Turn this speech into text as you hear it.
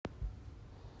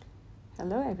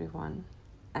Hello, everyone,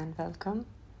 and welcome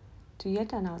to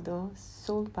yet another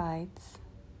Soul Bites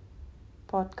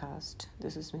podcast.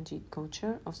 This is Manjeet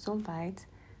Kocher of Soul Bites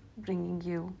bringing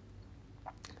you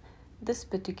this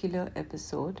particular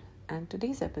episode. And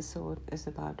today's episode is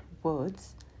about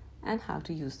words and how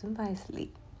to use them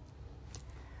wisely.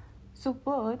 So,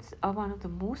 words are one of the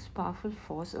most powerful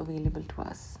force available to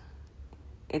us.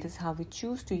 It is how we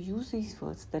choose to use these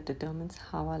words that determines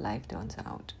how our life turns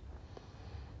out.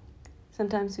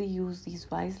 Sometimes we use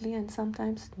these wisely and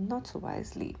sometimes not so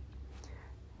wisely.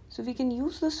 So we can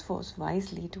use this force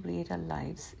wisely to create our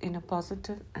lives in a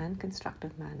positive and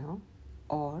constructive manner,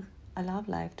 or allow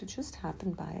life to just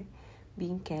happen by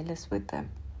being careless with them.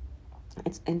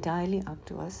 It's entirely up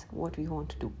to us what we want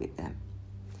to do with them.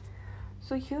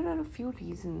 So here are a few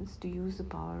reasons to use the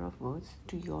power of words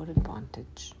to your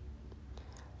advantage.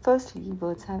 Firstly,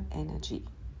 words have energy.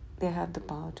 They have the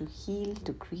power to heal,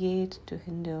 to create, to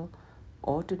hinder,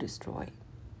 or to destroy.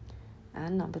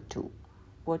 And number 2,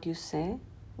 what you say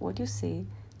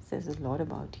says a lot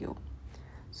about you.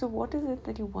 So what is it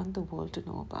that you want the world to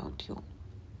know about you?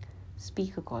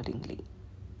 Speak accordingly.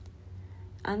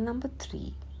 And number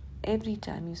 3, every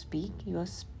time you speak, you are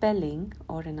spelling,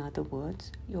 or in other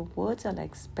words, your words are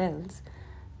like spells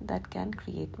that can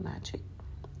create magic.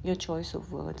 Your choice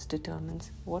of words determines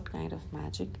what kind of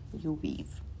magic you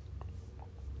weave.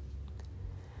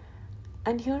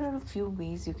 And here are a few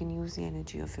ways you can use the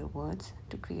energy of your words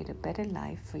to create a better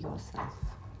life for yourself.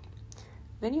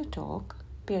 When you talk,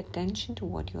 pay attention to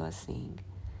what you are saying.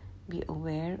 Be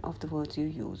aware of the words you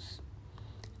use.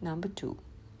 Number 2,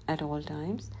 at all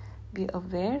times, be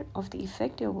aware of the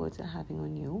effect your words are having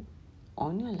on you,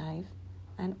 on your life,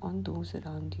 and on those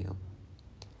around you.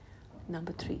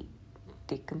 Number 3,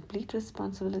 take complete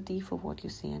responsibility for what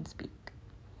you say and speak.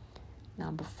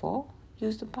 Number 4,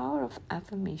 use the power of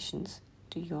affirmations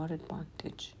to your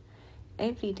advantage.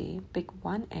 Every day, pick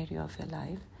one area of your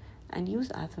life and use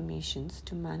affirmations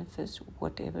to manifest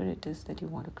whatever it is that you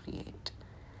want to create.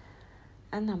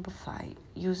 And number 5,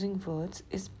 using words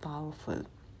is powerful,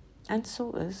 and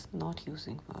so is not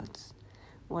using words.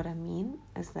 What I mean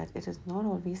is that it is not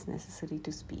always necessary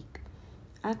to speak.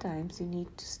 At times, you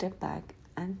need to step back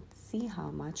and see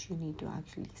how much you need to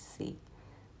actually say.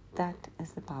 That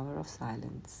is the power of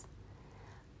silence.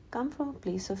 Come from a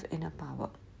place of inner power.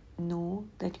 Know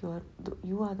that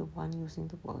you are the one using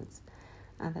the words,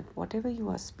 and that whatever you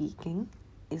are speaking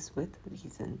is with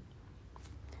reason.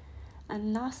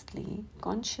 And lastly,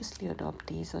 consciously adopt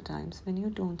days or times when you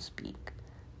don't speak.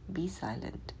 Be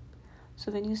silent.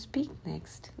 So when you speak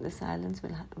next, the silence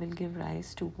will give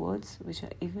rise to words which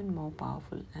are even more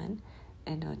powerful and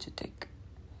energetic.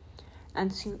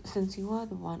 And since you are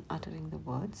the one uttering the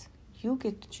words, you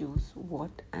get to choose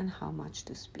what and how much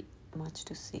to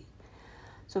say.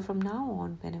 So from now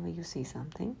on, whenever you say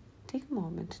something, take a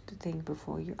moment to think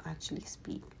before you actually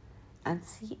speak and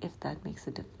see if that makes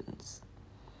a difference.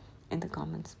 In the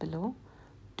comments below,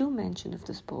 do mention if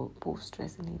this post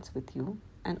resonates with you,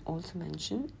 and also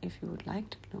mention if you would like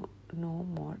to know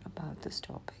more about this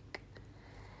topic.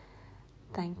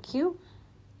 Thank you,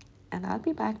 and I'll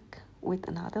be back with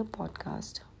another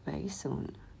podcast very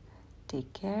soon.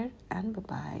 Take care and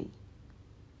bye-bye.